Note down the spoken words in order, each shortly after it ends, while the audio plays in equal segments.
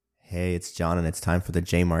Hey, it's John, and it's time for the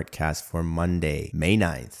J-Mart cast for Monday, May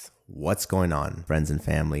 9th. What's going on, friends and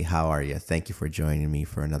family? How are you? Thank you for joining me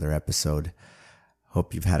for another episode.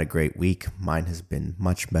 Hope you've had a great week. Mine has been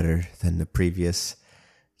much better than the previous.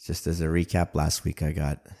 Just as a recap, last week I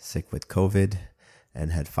got sick with COVID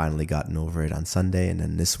and had finally gotten over it on Sunday. And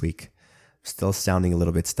then this week, still sounding a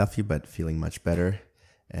little bit stuffy, but feeling much better.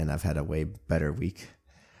 And I've had a way better week.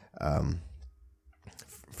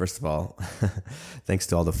 First of all, thanks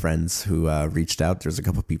to all the friends who reached out. There's a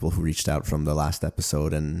couple of people who reached out from the last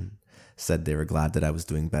episode and said they were glad that I was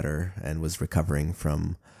doing better and was recovering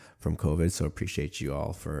from COVID. So appreciate you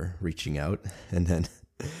all for reaching out. And then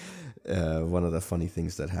one of the funny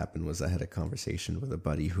things that happened was I had a conversation with a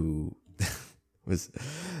buddy who was,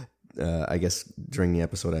 I guess during the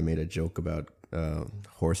episode, I made a joke about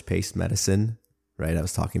horse paste medicine. Right, I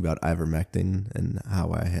was talking about ivermectin and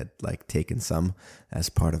how I had taken some as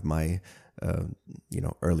part of my,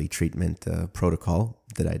 early treatment protocol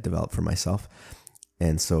that I developed for myself.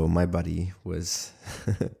 And so my buddy was,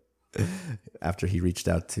 after he reached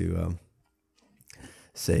out to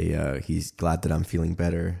say he's glad that I'm feeling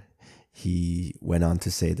better, he went on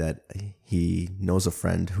to say that he knows a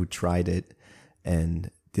friend who tried it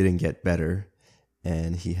and didn't get better.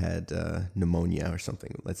 And he had pneumonia or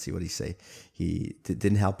something. Let's see what he say. He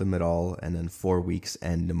didn't help him at all. And then 4 weeks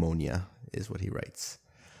and pneumonia is what he writes.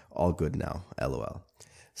 All good now, LOL.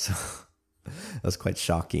 So that was quite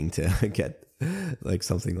shocking to get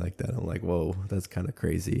something like that. I'm like, whoa, that's kind of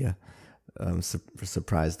crazy. I'm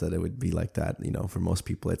surprised that it would be like that. For most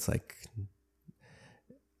people, it's like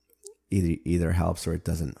either helps or it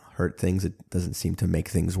doesn't hurt things. It doesn't seem to make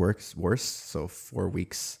things worse. So 4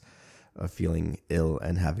 weeks of feeling ill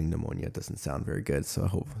and having pneumonia doesn't sound very good. So I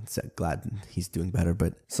hope, glad he's doing better.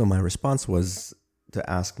 But so my response was to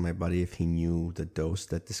ask my buddy if he knew the dose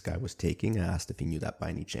that this guy was taking. I asked if he knew that by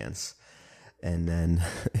any chance. And then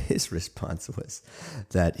his response was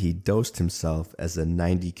that he dosed himself as a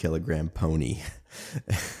 90-kilogram pony.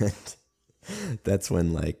 And that's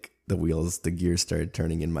when the gears started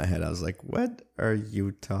turning in my head. I was like, what are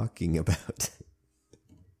you talking about?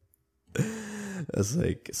 I was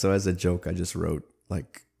like, so as a joke, I just wrote,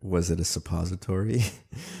 was it a suppository?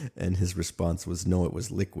 And his response was, no, it was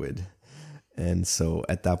liquid. And so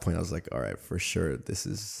at that point, I was like, all right, for sure, this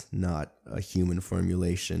is not a human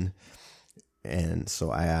formulation. And so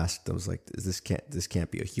I asked, I was like, this can't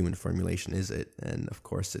be a human formulation, is it? And of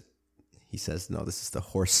course, he says, no, this is the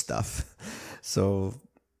horse stuff. So,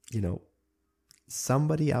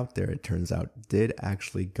 somebody out there, it turns out, did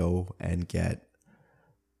actually go and get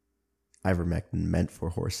ivermectin meant for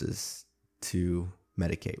horses to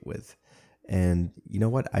medicate with. And you know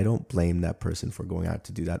what? I don't blame that person for going out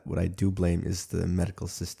to do that. What I do blame is the medical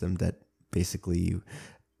system that basically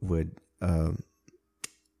would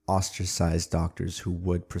ostracize doctors who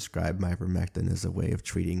would prescribe ivermectin as a way of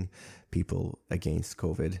treating people against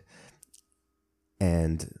COVID,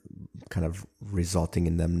 and kind of resulting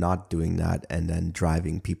in them not doing that and then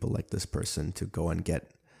driving people like this person to go and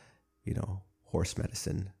get, horse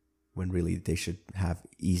medicine, when really they should have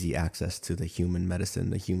easy access to the human medicine,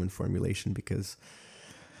 the human formulation, because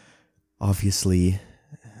obviously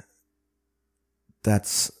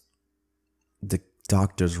that's the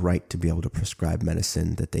doctor's right to be able to prescribe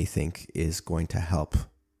medicine that they think is going to help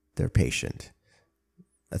their patient.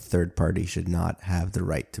 A third party should not have the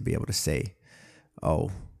right to be able to say,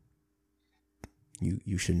 oh,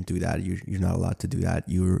 you shouldn't do that. You're not allowed to do that.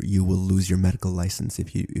 You will lose your medical license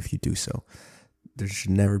if you do so. There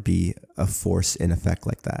should never be a force in effect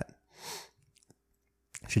like that.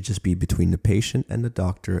 It should just be between the patient and the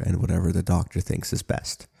doctor and whatever the doctor thinks is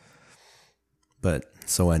best. But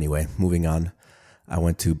so anyway, moving on. I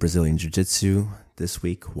went to Brazilian Jiu-Jitsu this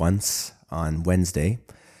week once on Wednesday.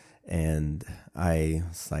 And I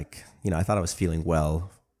was I thought I was feeling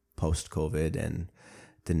well post-COVID and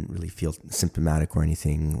didn't really feel symptomatic or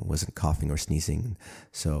anything, wasn't coughing or sneezing.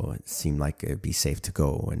 So it seemed like it'd be safe to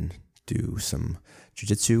go and do some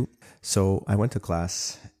jiu-jitsu. So I went to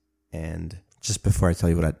class, and just before I tell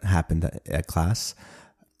you what happened at class,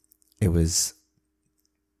 it was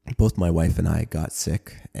both my wife and I got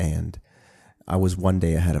sick, and I was 1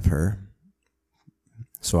 day ahead of her.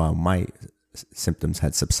 So my symptoms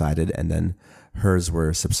had subsided, and then hers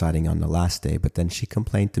were subsiding on the last day. But then she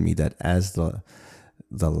complained to me that as the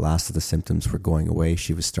last of the symptoms were going away,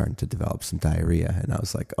 she was starting to develop some diarrhea. And I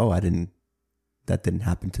was like, oh, that didn't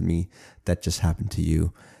happen to me. That just happened to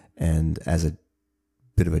you. And as a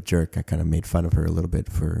bit of a jerk, I kind of made fun of her a little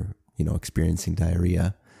bit for, experiencing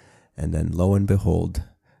diarrhea. And then lo and behold,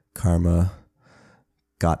 karma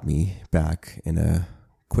got me back in a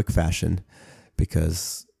quick fashion,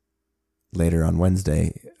 because later on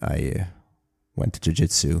Wednesday, I went to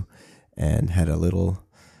jiu-jitsu and had a little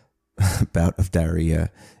bout of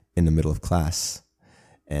diarrhea in the middle of class.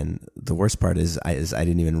 And the worst part is I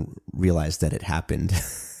didn't even realize that it happened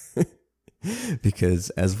because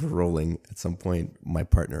as we're rolling, at some point, my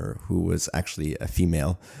partner, who was actually a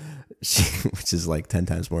female, which is like 10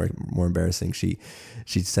 times more embarrassing, she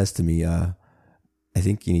says to me, I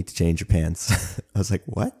think you need to change your pants. I was like,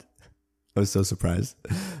 what? I was so surprised.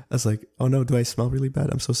 I was like, oh no, do I smell really bad?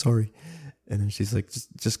 I'm so sorry. And then she's like,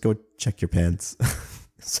 just go check your pants.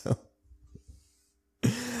 So,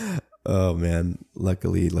 oh man,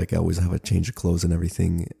 luckily, like I always have a change of clothes and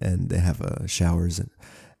everything, and they have showers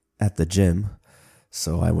at the gym.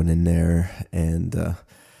 So I went in there and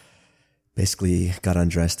basically got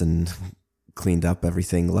undressed and cleaned up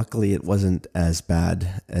everything. Luckily, it wasn't as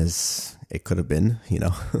bad as it could have been, you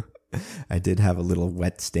know. I did have a little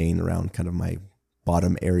wet stain around kind of my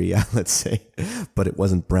bottom area, let's say, but it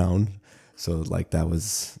wasn't brown. So like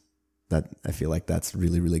that I feel like that's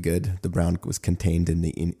really, really good. The brown was contained in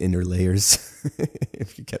the inner layers,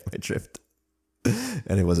 if you get my drift.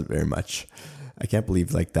 And it wasn't very much. I can't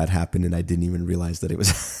believe like that happened and I didn't even realize that it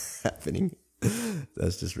was happening.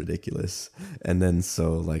 That's just ridiculous. And then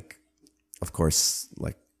so like, of course,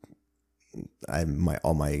 like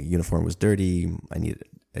all my uniform was dirty.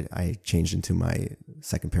 I changed into my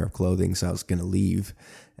second pair of clothing, so I was gonna leave.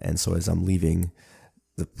 And so as I'm leaving,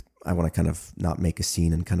 I want to kind of not make a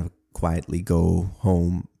scene and kind of quietly go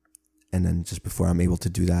home. And then just before I'm able to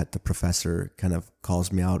do that, the professor kind of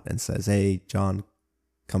calls me out and says, "Hey, John,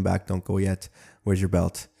 come back. Don't go yet. Where's your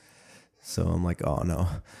belt?" So I'm like, oh no.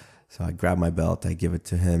 So I grab my belt, I give it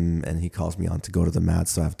to him, and he calls me on to go to the mat.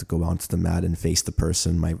 So I have to go onto the mat and face the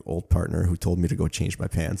person, my old partner, who told me to go change my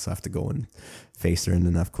pants. So I have to go and face her. And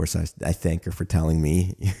then, of course, I thank her for telling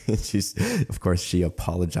me. Of course, she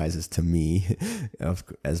apologizes to me,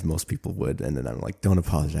 as most people would. And then I'm like, don't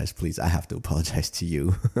apologize, please. I have to apologize to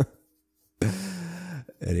you.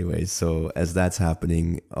 Anyway, so as that's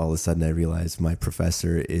happening, all of a sudden I realize my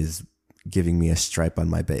professor is giving me a stripe on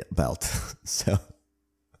my belt. So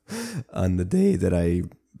on the day that I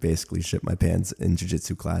basically shit my pants in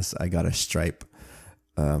jiu-jitsu class, I got a stripe.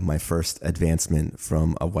 My first advancement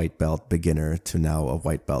from a white belt beginner to now a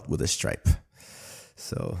white belt with a stripe.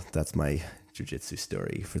 So that's my jiu-jitsu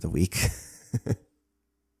story for the week.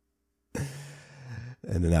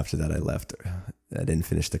 And then after that, I left. I didn't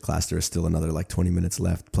finish the class. There was still another like 20 minutes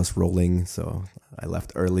left, plus rolling. So I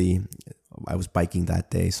left early. I was biking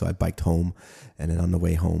that day, so I biked home. And then on the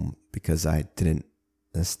way home, because I didn't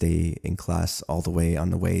stay in class all the way on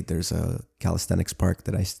the way, there's a calisthenics park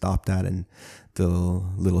that I stopped at and did a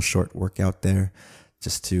little short workout there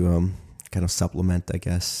just to kind of supplement, I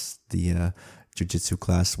guess, the jiu-jitsu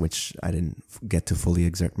class, which I didn't get to fully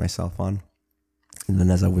exert myself on. And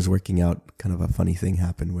then as I was working out, kind of a funny thing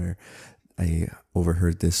happened where I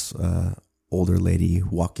overheard this older lady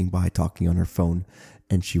walking by talking on her phone,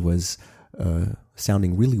 and she was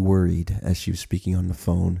sounding really worried as she was speaking on the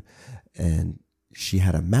phone, and she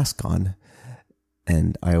had a mask on.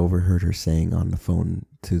 And I overheard her saying on the phone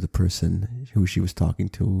to the person who she was talking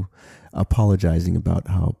to, apologizing about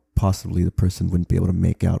how possibly the person wouldn't be able to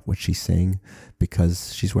make out what she's saying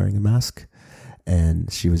because she's wearing a mask.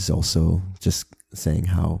 And she was also just saying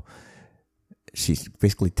how she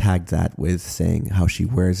basically tagged that with saying how she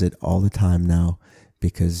wears it all the time now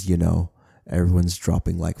because, you know, everyone's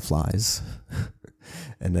dropping like flies.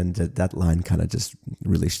 And then that line kind of just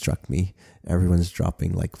really struck me. Everyone's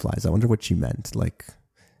dropping like flies. I wonder what she meant. Like,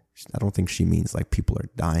 I don't think she means like people are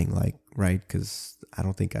dying, like, right? Because I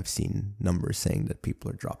don't think I've seen numbers saying that people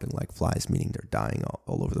are dropping like flies, meaning they're dying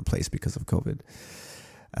all over the place because of COVID.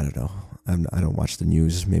 I don't know. I don't watch the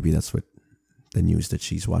news. Maybe that's what the news that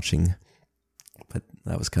she's watching. But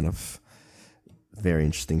that was kind of very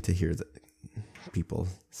interesting to hear that people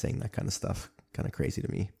saying that kind of stuff. Kind of crazy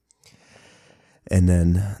to me. And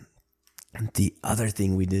then the other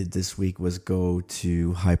thing we did this week was go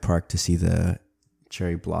to High Park to see the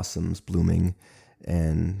cherry blossoms blooming.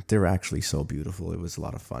 And they were actually so beautiful. It was a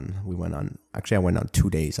lot of fun. I went on 2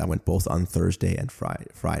 days. I went both on Thursday and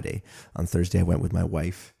Friday. On Thursday, I went with my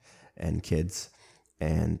wife and kids,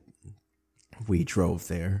 and we drove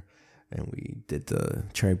there, and we did the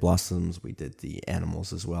cherry blossoms. We did the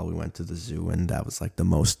animals as well. We went to the zoo, and that was like the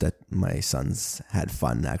most that my sons had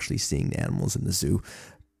fun actually seeing the animals in the zoo.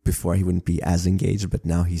 Before, he wouldn't be as engaged, but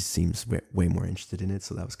now he seems way more interested in it.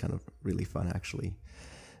 So that was kind of really fun, actually.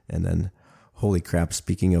 And then, holy crap,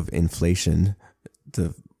 speaking of inflation,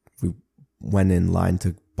 we went in line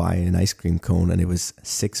to buy an ice cream cone, and it was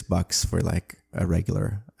 $6 for like a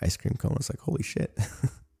regular ice cream cone. I was like, holy shit.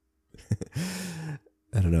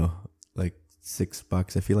 I don't know, like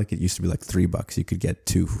 $6. I feel like it used to be like $3. You could get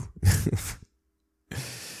two.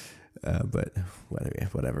 But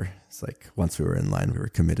whatever. It's like once we were in line, we were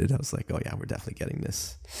committed. I was like, oh yeah, we're definitely getting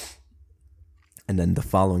this. And then the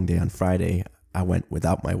following day on Friday, I went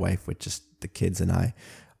without my wife, with just the kids and I,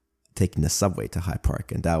 taking the subway to High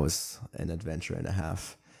Park. And that was an adventure and a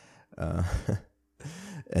half.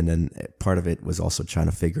 And then part of it was also trying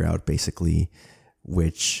to figure out basically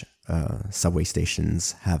which subway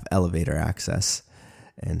stations have elevator access.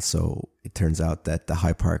 And so it turns out that the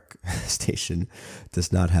High Park station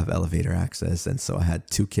does not have elevator access. And so I had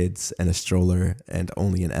 2 kids and a stroller and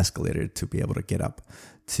only an escalator to be able to get up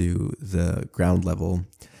to the ground level.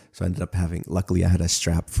 So I ended up luckily I had a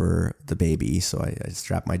strap for the baby. So I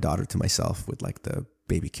strapped my daughter to myself with like the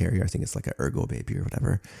baby carrier. I think it's like an Ergo baby or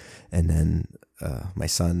whatever. And then my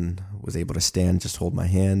son was able to stand, just hold my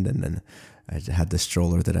hand. And then I had the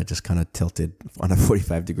stroller that I just kind of tilted on a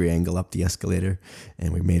 45-degree angle up the escalator,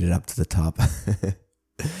 and we made it up to the top.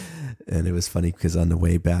 And it was funny because on the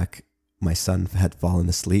way back, my son had fallen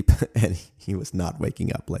asleep and he was not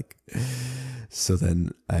waking up. So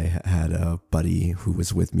then I had a buddy who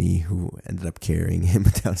was with me who ended up carrying him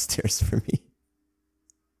downstairs for me.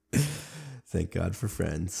 Thank God for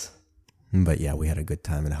friends. But yeah, we had a good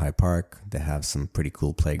time in High Park. They have some pretty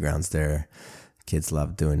cool playgrounds there. Kids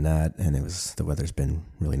love doing that, and the weather's been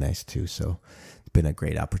really nice too. So it's been a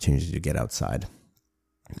great opportunity to get outside.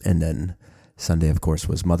 And then Sunday, of course,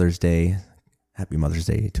 was Mother's Day. Happy Mother's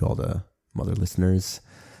Day to all the mother listeners.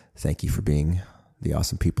 Thank you for being the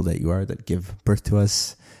awesome people that you are, that give birth to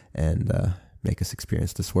us and make us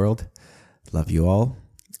experience this world. Love you all.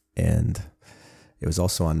 And it was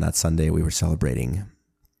also on that Sunday we were celebrating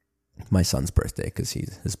my son's birthday, because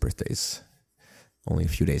his birthday's only a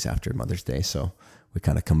few days after Mother's Day. So we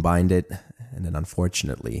kind of combined it. And then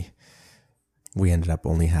unfortunately, we ended up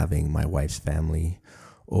only having my wife's family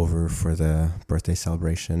over for the birthday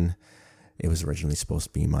celebration. It was originally supposed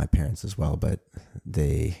to be my parents as well, but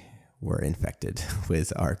they were infected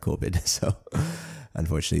with our COVID. So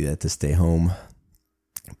unfortunately, they had to stay home.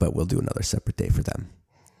 But we'll do another separate day for them.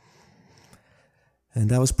 And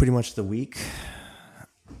that was pretty much the week.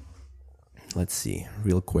 Let's see,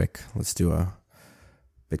 real quick. Let's do a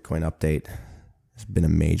Bitcoin update. There's been a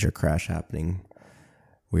major crash happening.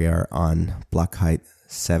 We are on block height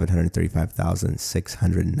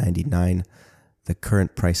 735,699. The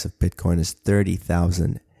current price of Bitcoin is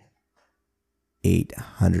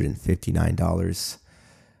 $30,859,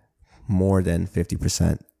 more than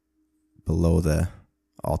 50% below the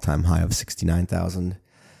all-time high of 69,000.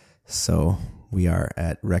 So we are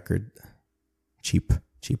at record cheap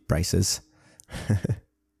prices.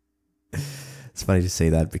 It's funny to say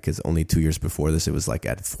that because only 2 years before this, it was like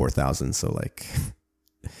at 4,000. So like,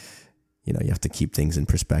 you have to keep things in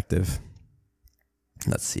perspective.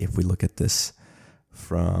 Let's see if we look at this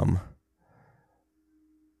from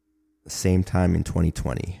the same time in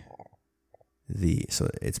 2020. So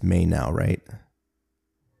it's May now, right?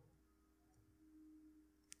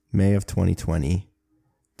 May of 2020.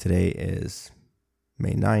 Today is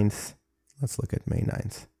May 9th. Let's look at May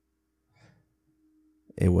 9th.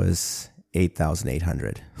 It was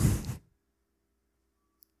 8,800.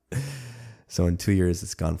 So in 2 years,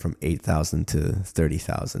 it's gone from 8,000 to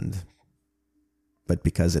 30,000. But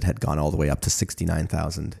because it had gone all the way up to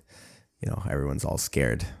 69,000, everyone's all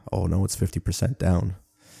scared. Oh no, it's 50% down.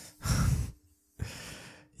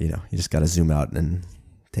 You just got to zoom out and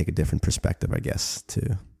take a different perspective, I guess,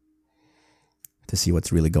 to see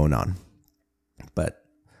what's really going on. But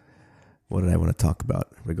what did I want to talk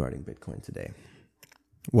about regarding Bitcoin today?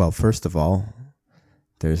 Well, first of all,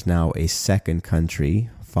 there's now a second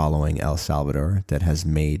country following El Salvador that has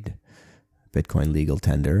made Bitcoin legal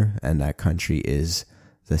tender, and that country is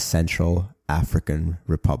the Central African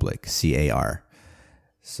Republic, CAR.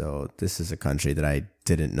 So this is a country that I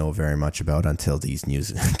didn't know very much about until these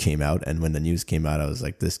news came out. And when the news came out, I was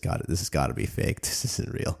like, this has got to be fake. This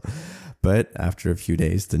isn't real. But after a few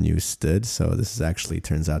days, the news stood. So this is actually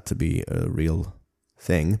turns out to be a real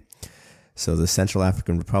thing. So the Central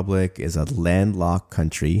African Republic is a landlocked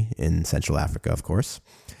country in Central Africa, of course.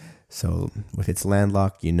 So if it's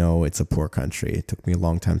landlocked, it's a poor country. It took me a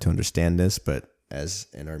long time to understand this, but as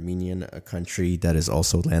an Armenian, a country that is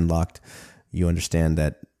also landlocked, you understand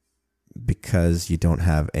that because you don't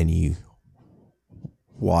have any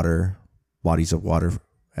bodies of water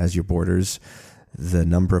as your borders, the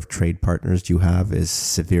number of trade partners you have is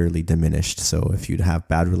severely diminished. So if you'd have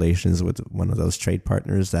bad relations with one of those trade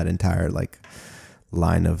partners, that entire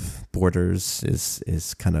line of borders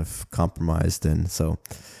is kind of compromised. And so,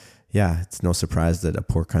 yeah, it's no surprise that a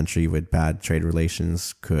poor country with bad trade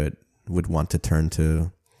relations would want to turn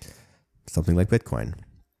to something like Bitcoin.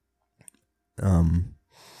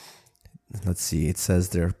 Let's see. It says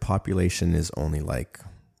their population is only like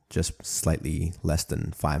just slightly less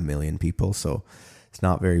than 5 million people, so it's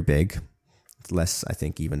not very big. It's less, I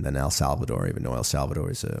think, even than El Salvador, even though El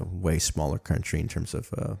Salvador is a way smaller country in terms of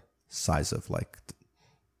size of like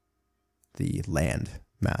the land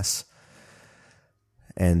mass.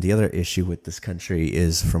 And the other issue with this country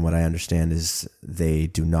is, from what I understand, is they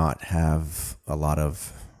do not have a lot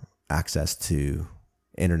of access to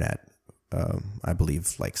internet. I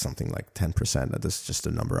believe like something like 10%. This is just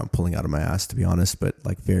a number I'm pulling out of my ass, to be honest, but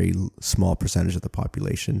like very small percentage of the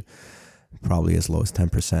population, probably as low as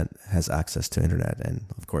 10%, has access to internet. And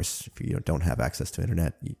of course, if you don't have access to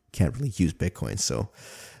internet, you can't really use Bitcoin. So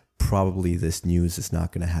probably this news is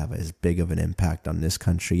not going to have as big of an impact on this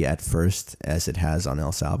country at first as it has on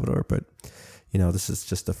El Salvador. But, this is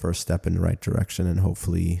just the first step in the right direction. And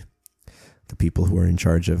hopefully the people who are in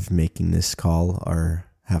charge of making this call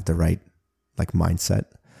have the right mindset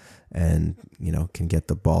and, can get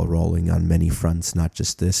the ball rolling on many fronts, not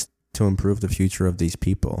just this, to improve the future of these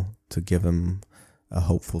people, to give them a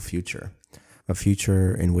hopeful future. A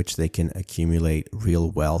future in which they can accumulate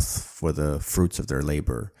real wealth for the fruits of their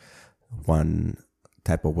labor. One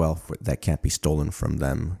type of wealth that can't be stolen from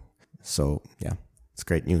them. So, yeah, it's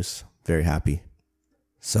great news. Very happy.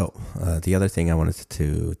 So, the other thing I wanted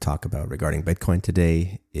to talk about regarding Bitcoin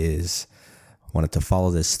today is I wanted to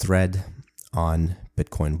follow this thread on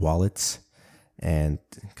Bitcoin wallets and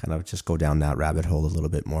kind of just go down that rabbit hole a little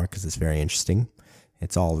bit more because it's very interesting.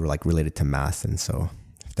 It's all related to math, and so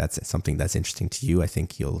if that's something that's interesting to you, I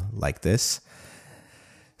think you'll like this.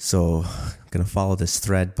 So I'm going to follow this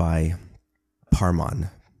thread by Parmon,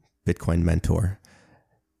 Bitcoin mentor,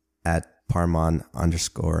 at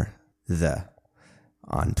Parmon_the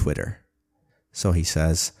on Twitter. So he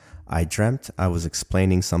says, I dreamt I was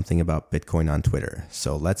explaining something about Bitcoin on Twitter,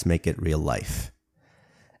 so let's make it real life.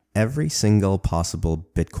 Every single possible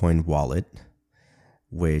Bitcoin wallet,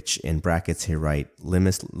 which in brackets he write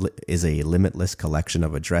is a limitless collection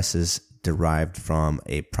of addresses derived from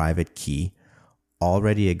a private key,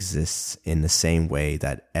 already exists in the same way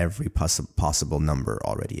that every possible number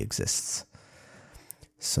already exists.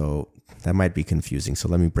 So that might be confusing. So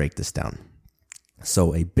let me break this down.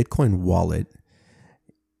 So a Bitcoin wallet,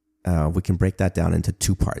 we can break that down into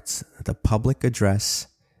two parts: the public address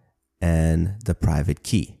and the private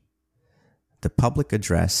key. The public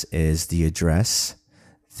address is the address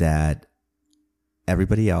that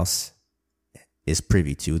everybody else is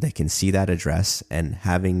privy to. They can see that address, and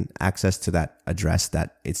having access to that address,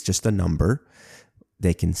 that it's just a number,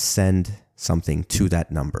 they can send something to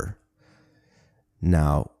that number.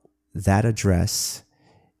 Now, that address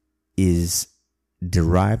is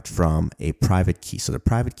derived from a private key. So the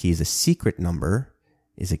private key is a secret number,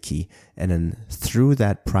 is a key, and then through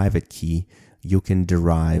that private key, you can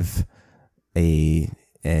derive a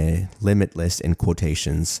limitless, in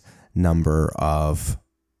quotations, number of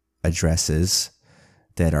addresses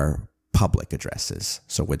that are public addresses.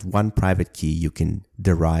 So with one private key, you can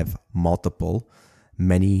derive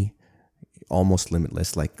many, almost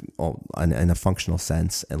limitless, in a functional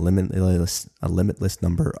sense, a limitless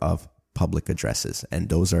number of public addresses. And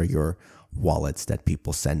those are your wallets that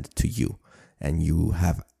people send to you. And you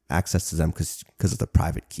have access to them because of the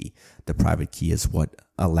private key. The private key is what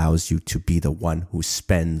allows you to be the one who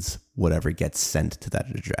spends whatever gets sent to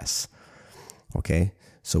that address. Okay?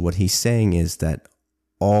 So what he's saying is that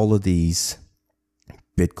all of these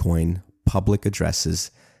Bitcoin public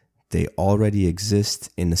addresses, they already exist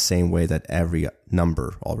in the same way that every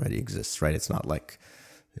number already exists, right? It's not like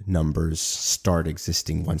numbers start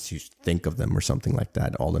existing once you think of them or something like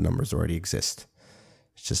that. All the numbers already exist.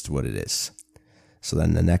 It's just what it is. So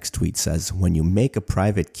then the next tweet says, when you make a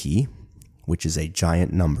private key, which is a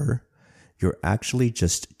giant number, you're actually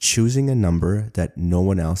just choosing a number that no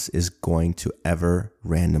one else is going to ever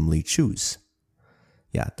randomly choose.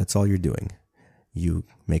 Yeah, that's all you're doing. You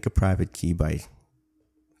make a private key by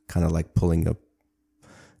kind of like pulling a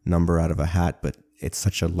number out of a hat, but it's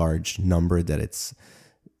such a large number that it's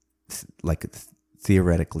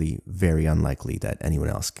theoretically very unlikely that anyone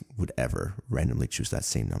else would ever randomly choose that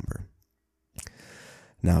same number.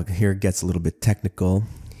 Now, here it gets a little bit technical.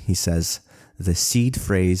 He says, the seed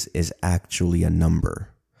phrase is actually a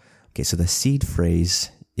number. Okay, so the seed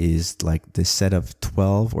phrase is like this set of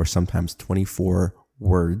 12 or sometimes 24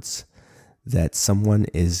 words that someone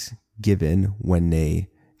is given when they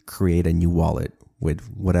create a new wallet with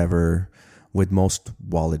most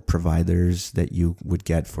wallet providers that you would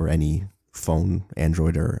get for any phone,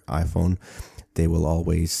 Android or iPhone, they will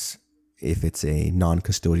always, if it's a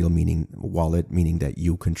non-custodial wallet, meaning that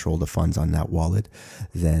you control the funds on that wallet,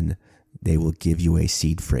 then they will give you a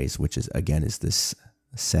seed phrase, which is this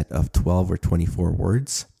set of 12 or 24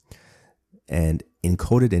 words. And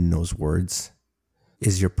encoded in those words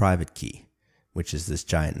is your private key, which is this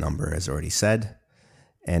giant number, as already said.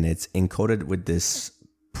 And it's encoded with this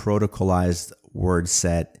protocolized word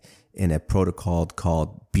set in a protocol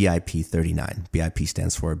called BIP39. BIP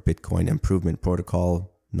stands for Bitcoin Improvement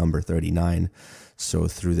Protocol number 39. So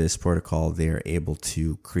through this protocol, they're able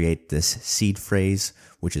to create this seed phrase,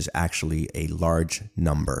 which is actually a large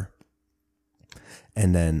number.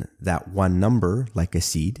 And then that one number, like a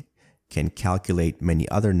seed, can calculate many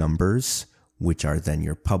other numbers, which are then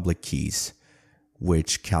your public keys,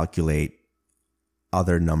 which calculate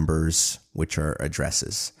other numbers, which are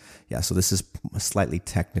addresses. Yeah, so this is a slightly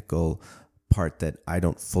technical part that I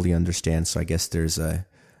don't fully understand. So I guess there's a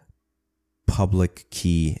public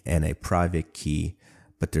key and a private key,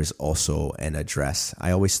 but there's also an address.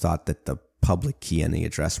 I always thought that the public key and the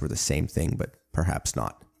address were the same thing, but perhaps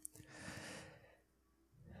not.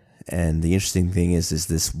 And the interesting thing is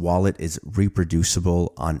this wallet is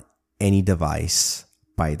reproducible on any device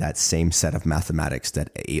by that same set of mathematics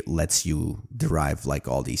that it lets you derive like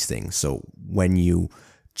all these things. So when you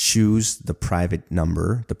choose the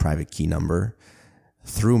private key number,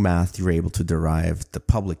 through math, you're able to derive the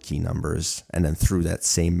public key numbers. And then through that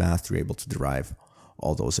same math, you're able to derive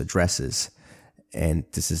all those addresses. And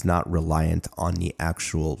this is not reliant on the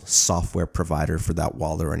actual software provider for that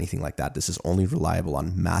wallet or anything like that. This is only reliable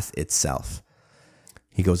on math itself.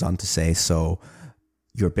 He goes on to say, so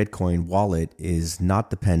your Bitcoin wallet is not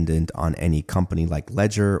dependent on any company like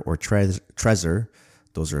Ledger or Trezor.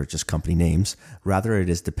 Those are just company names. Rather, it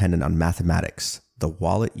is dependent on mathematics. The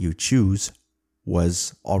wallet you choose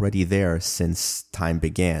was already there since time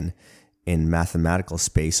began in mathematical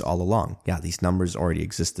space all along. Yeah, these numbers already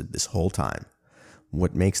existed this whole time.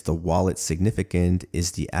 What makes the wallet significant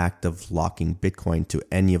is the act of locking Bitcoin to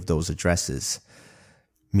any of those addresses,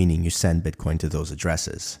 meaning you send Bitcoin to those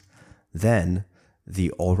addresses. Then,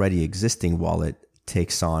 the already existing wallet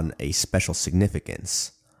takes on a special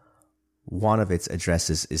significance. One of its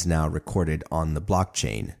addresses is now recorded on the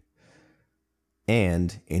blockchain.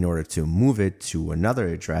 And in order to move it to another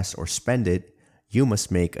address or spend it, you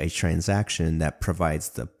must make a transaction that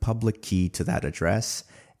provides the public key to that address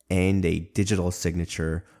and a digital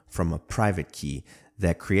signature from a private key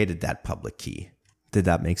that created that public key. Did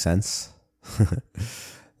that make sense?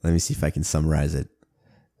 Let me see if I can summarize it.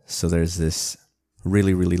 So there's this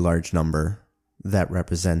really, really large number that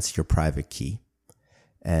represents your private key,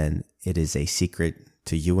 and it is a secret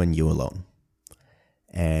to you and you alone.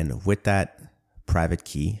 And with that private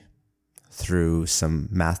key, through some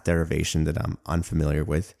math derivation that I'm unfamiliar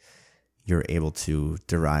with, you're able to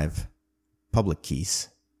derive public keys,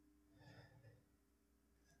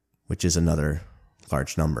 which is another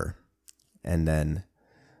large number. And then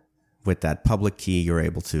with that public key, you're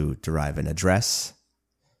able to derive an address.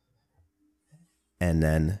 And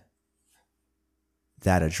then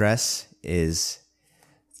that address is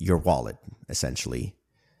your wallet, essentially.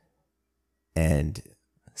 And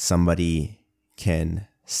somebody can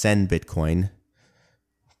send Bitcoin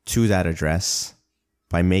to that address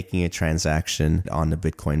by making a transaction on the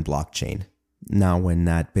Bitcoin blockchain. Now, when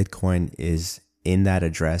that Bitcoin is in that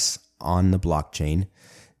address on the blockchain,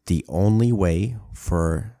 the only way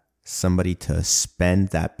for somebody to spend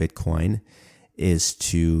that Bitcoin is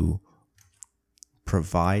to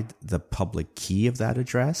provide the public key of that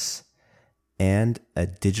address and a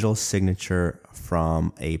digital signature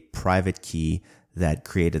from a private key that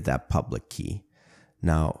created that public key.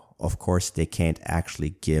 Now, of course, they can't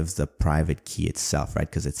actually give the private key itself, right?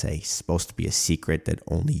 Because it's supposed to be a secret that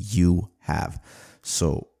only you have.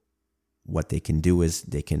 So what they can do is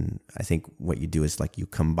I think what you do is like you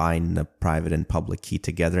combine the private and public key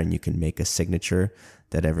together, and you can make a signature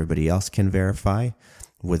that everybody else can verify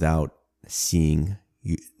without seeing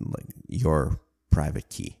your private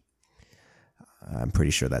key. I'm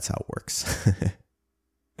pretty sure that's how it works.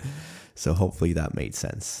 So hopefully that made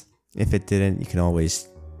sense. If it didn't, you can always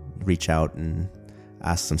reach out and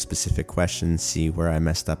ask some specific questions, see where I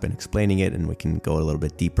messed up in explaining it, and we can go a little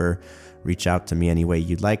bit deeper. Reach out to me any way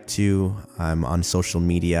you'd like to. I'm on social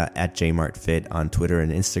media at jmartfit on Twitter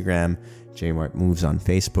and Instagram, jmartmoves on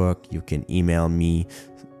Facebook. You can email me,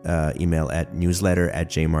 email at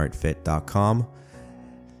newsletter@jmartfit.com.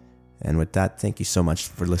 And with that, thank you so much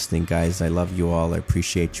for listening, guys. I love you all. I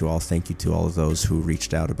appreciate you all. Thank you to all of those who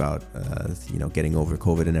reached out about, getting over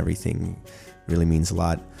COVID and everything. It really means a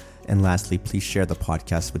lot. And lastly, please share the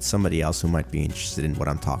podcast with somebody else who might be interested in what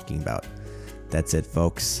I'm talking about. That's it,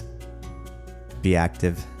 folks. Be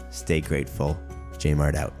active, stay grateful. J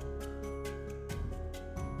Mart out.